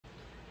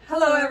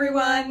Hello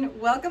everyone,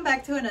 welcome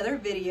back to another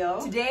video.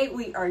 Today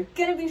we are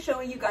gonna be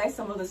showing you guys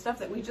some of the stuff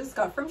that we just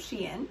got from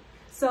SHEIN.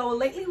 So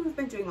lately we've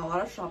been doing a lot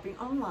of shopping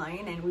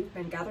online and we've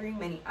been gathering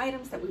many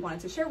items that we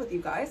wanted to share with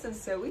you guys, and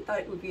so we thought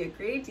it would be a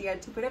great idea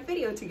to put a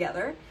video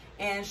together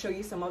and show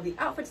you some of the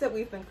outfits that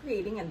we've been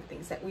creating and the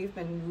things that we've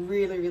been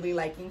really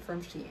liking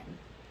from SHEIN.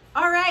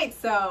 Alright,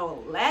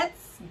 so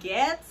let's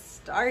get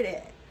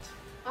started.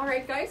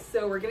 Alright guys,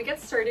 so we're gonna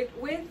get started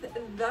with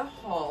the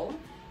haul.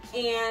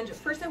 And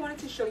first I wanted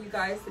to show you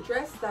guys the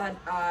dress that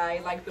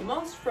I like the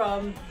most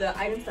from the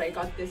items that I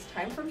got this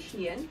time from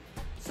SHEIN.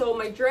 So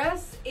my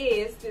dress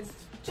is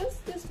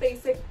just this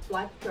basic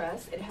black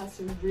dress. It has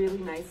a really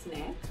nice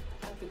neck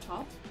at the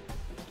top,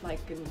 like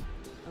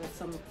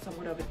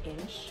somewhat of an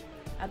inch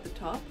at the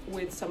top,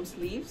 with some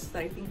sleeves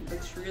that I think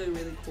looks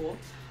really cool.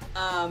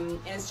 And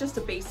it's just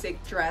a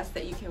basic dress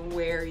that you can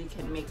wear. You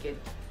can make it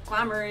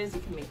glamorous,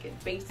 you can make it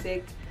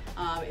basic.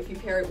 If you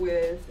pair it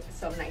with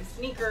some nice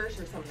sneakers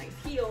or some nice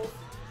heels.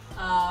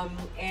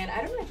 And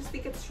I don't know, I just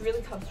think it's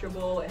really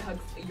comfortable. It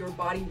hugs your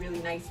body really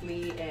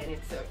nicely, and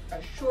it's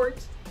a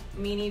short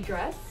mini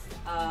dress.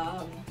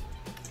 And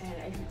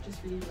I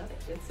just really love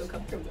it. It's so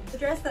comfortable. The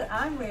dress that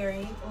I'm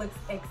wearing looks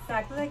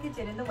exactly like it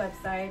did in the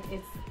website.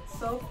 It's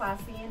so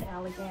classy and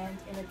elegant,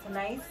 and it's a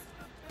nice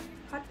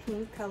hot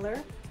pink color.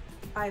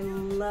 I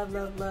love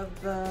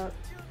the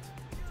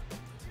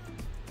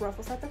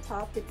ruffles at the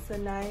top. It's a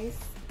nice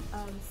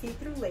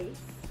see-through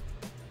lace.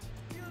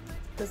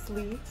 The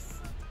sleeves,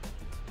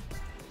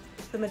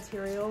 the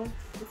material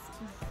is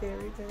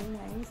very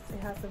nice. It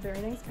has a very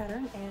nice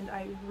pattern, and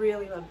I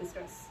really love this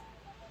dress.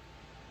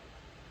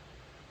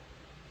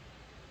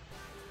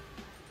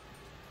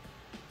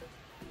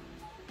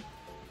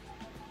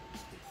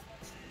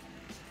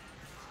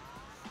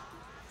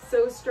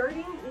 So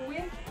starting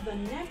with the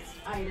next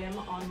item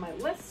on my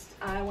list,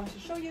 I want to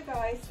show you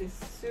guys this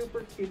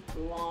super cute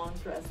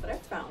blonde dress that I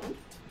found.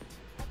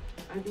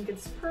 I think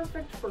it's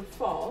perfect for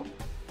fall.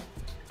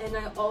 And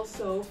I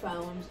also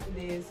found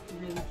this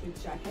really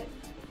cute jacket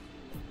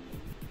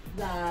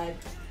that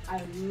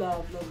I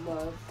love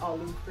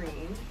olive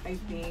green. I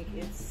think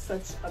it's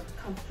such a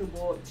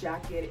comfortable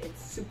jacket.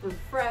 It's super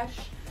fresh.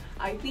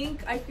 I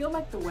feel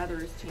like the weather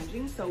is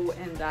changing, so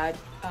in that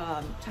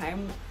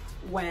time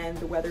when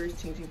the weather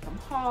is changing from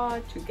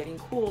hot to getting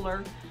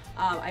cooler,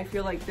 I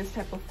feel like this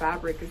type of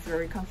fabric is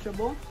very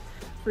comfortable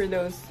for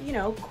those, you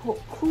know,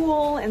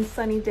 cool and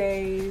sunny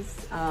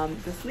days.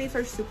 The sleeves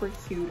are super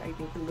cute. I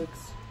think it looks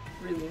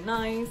really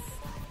nice.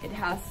 It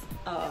has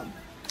a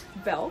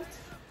belt,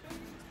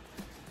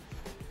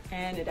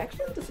 and it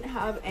actually doesn't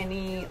have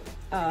any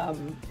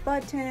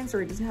buttons,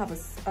 or it doesn't have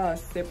a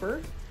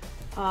zipper,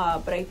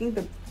 but I think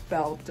the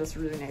belt does a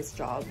really nice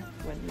job.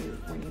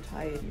 When you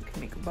tie it, you can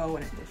make a bow,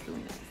 and it looks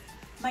really nice.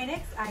 My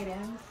next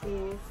item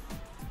is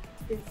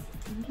this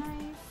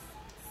nice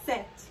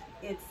set.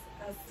 It's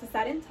a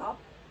satin top,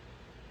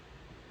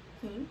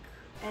 pink,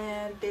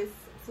 and this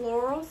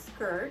floral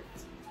skirt.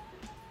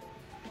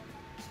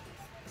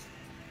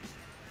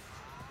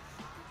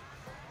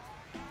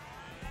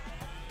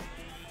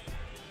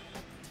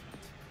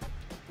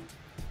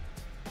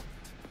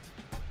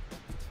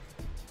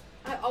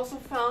 I also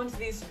found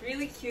these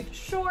really cute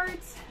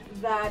shorts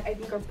that I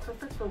think are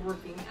perfect for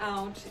working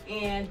out,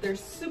 and they're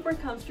super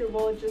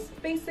comfortable, just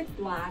basic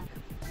black.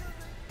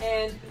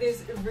 And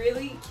this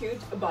really cute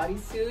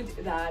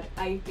bodysuit that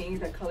I think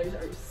the colors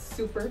are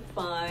super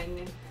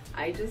fun.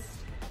 I just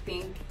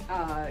think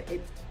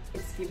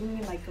it's giving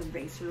me like a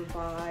racer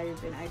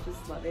vibe, and I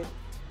just love it.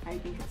 I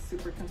think it's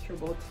super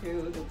comfortable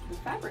too. The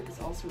fabric is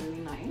also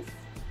really nice.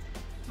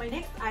 My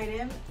next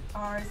item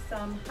are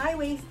some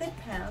high-waisted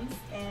pants,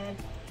 and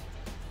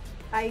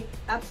I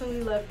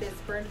absolutely love this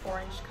burnt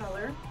orange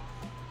color.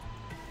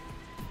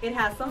 It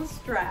has some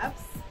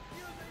straps.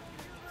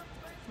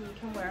 You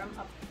can wear them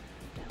up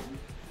and down.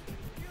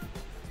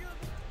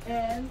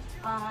 And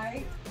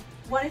I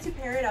wanted to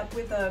pair it up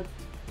with a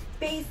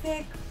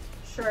basic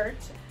shirt.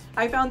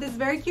 I found this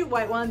very cute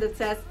white one that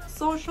says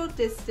social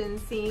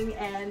distancing,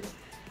 and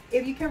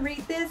if you can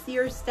read this,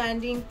 you're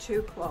standing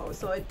too close.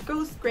 So it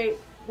goes great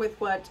with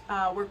what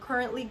we're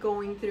currently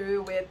going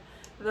through with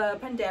the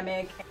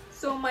pandemic.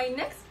 So my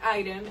next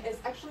item is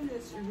actually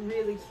this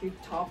really cute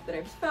top that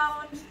I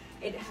found.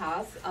 It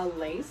has a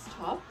lace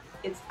top.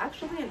 It's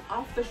actually an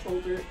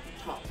off-the-shoulder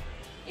top,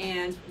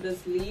 and the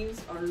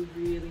sleeves are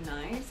really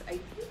nice. I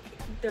think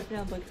they're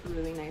gonna look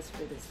really nice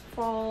for this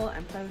fall.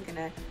 I'm probably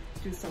gonna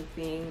do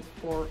something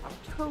for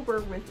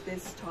October with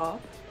this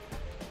top.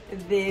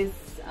 This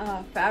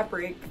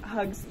fabric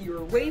hugs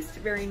your waist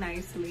very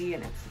nicely,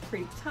 and it's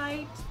pretty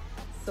tight,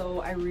 so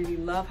I really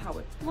love how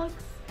it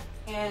looks.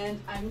 And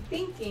I'm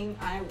thinking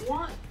I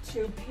want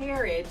to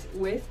pair it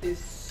with this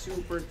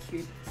super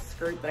cute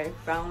skirt that I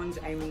found.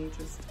 I mean,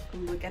 just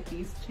look at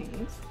these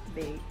chains.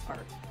 They are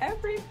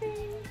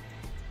everything.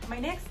 My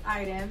next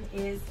item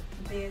is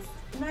this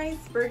nice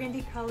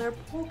burgundy color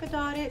polka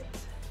dotted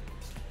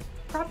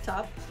crop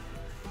top.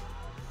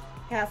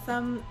 It has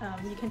some,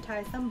 you can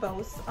tie some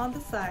bows on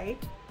the side.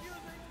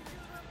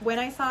 When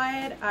I saw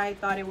it, I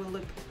thought it would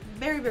look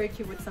very, very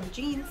cute with some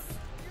jeans.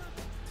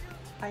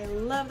 I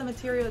love the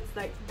material. It's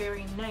like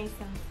very nice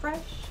and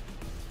fresh.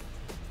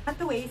 At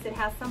the waist, it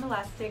has some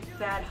elastic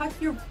that hugs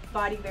your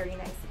body very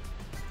nicely.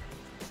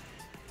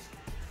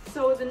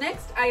 So the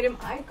next item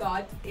I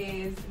got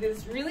is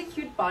this really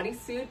cute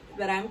bodysuit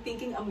that I'm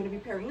thinking I'm going to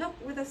be pairing up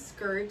with a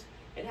skirt.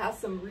 It has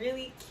some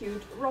really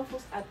cute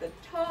ruffles at the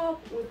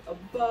top with a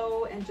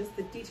bow, and just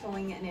the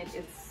detailing in it,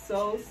 it's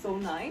so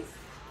nice.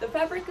 The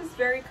fabric is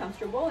very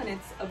comfortable and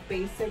it's a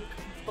basic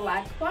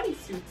black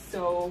bodysuit,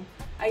 so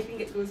I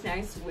think it goes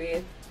nice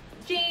with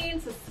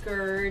jeans, a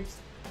skirt,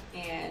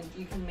 and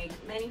you can make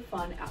many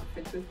fun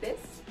outfits with this.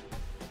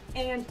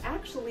 And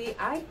actually,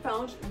 I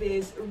found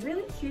this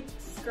really cute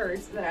skirt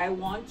that I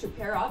want to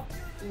pair up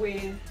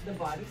with the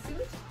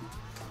bodysuit.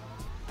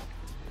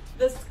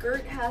 The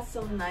skirt has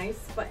some nice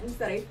buttons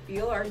that I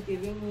feel are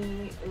giving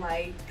me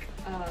like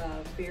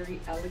a very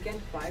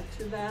elegant vibe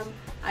to them.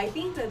 I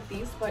think that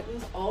these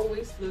buttons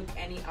always look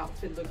any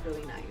outfit look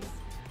really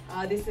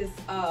nice. This is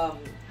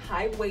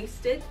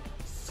high-waisted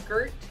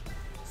skirt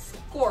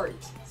skort.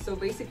 So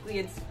basically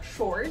it's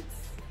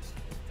shorts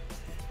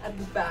at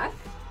the back,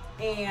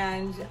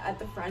 and at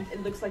the front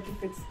it looks like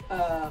if it's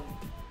a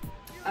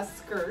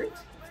skirt.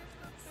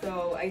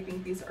 So I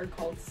think these are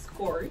called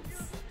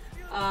skorts.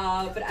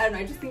 But I don't know,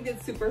 I just think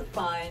it's super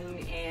fun,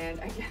 and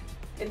again,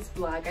 it's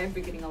black. I've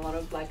been getting a lot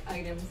of black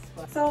items.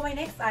 So my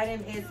next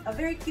item is a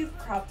very cute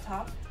crop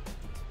top.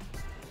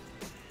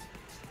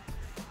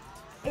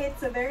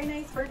 It's a very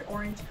nice burnt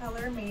orange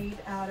color made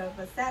out of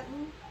a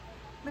satin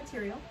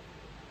material.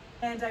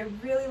 And I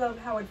really love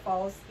how it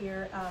falls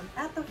here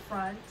at the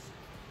front.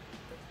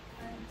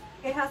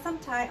 It has some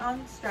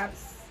tie-on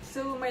straps.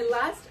 So my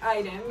last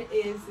item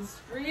is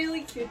this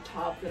really cute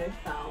top that I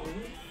found,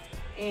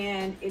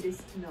 and it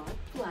is not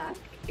black.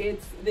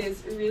 It's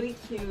this really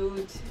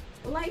cute,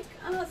 like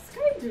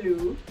sky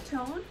blue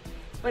tone,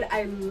 but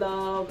I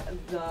love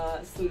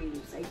the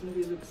sleeves. I think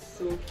they look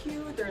so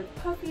cute. They're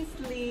puffy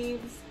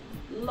sleeves,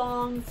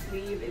 long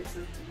sleeve. It's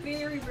a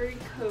very, very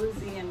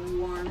cozy and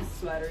warm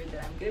sweater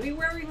that I'm gonna be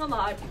wearing a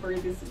lot for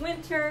this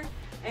winter,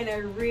 and I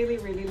really,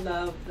 really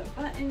love the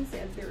buttons,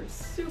 and they're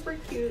super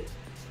cute.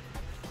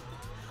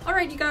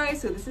 Alright you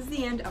guys, so this is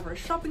the end of our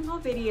shopping haul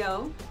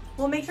video.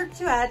 We'll make sure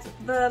to add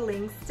the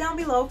links down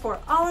below for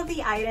all of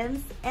the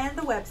items and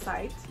the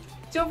website.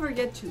 Don't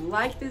forget to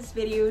like this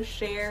video,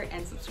 share,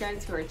 and subscribe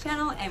to our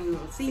channel, and we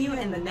will see you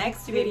in the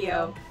next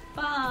video.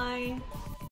 Bye!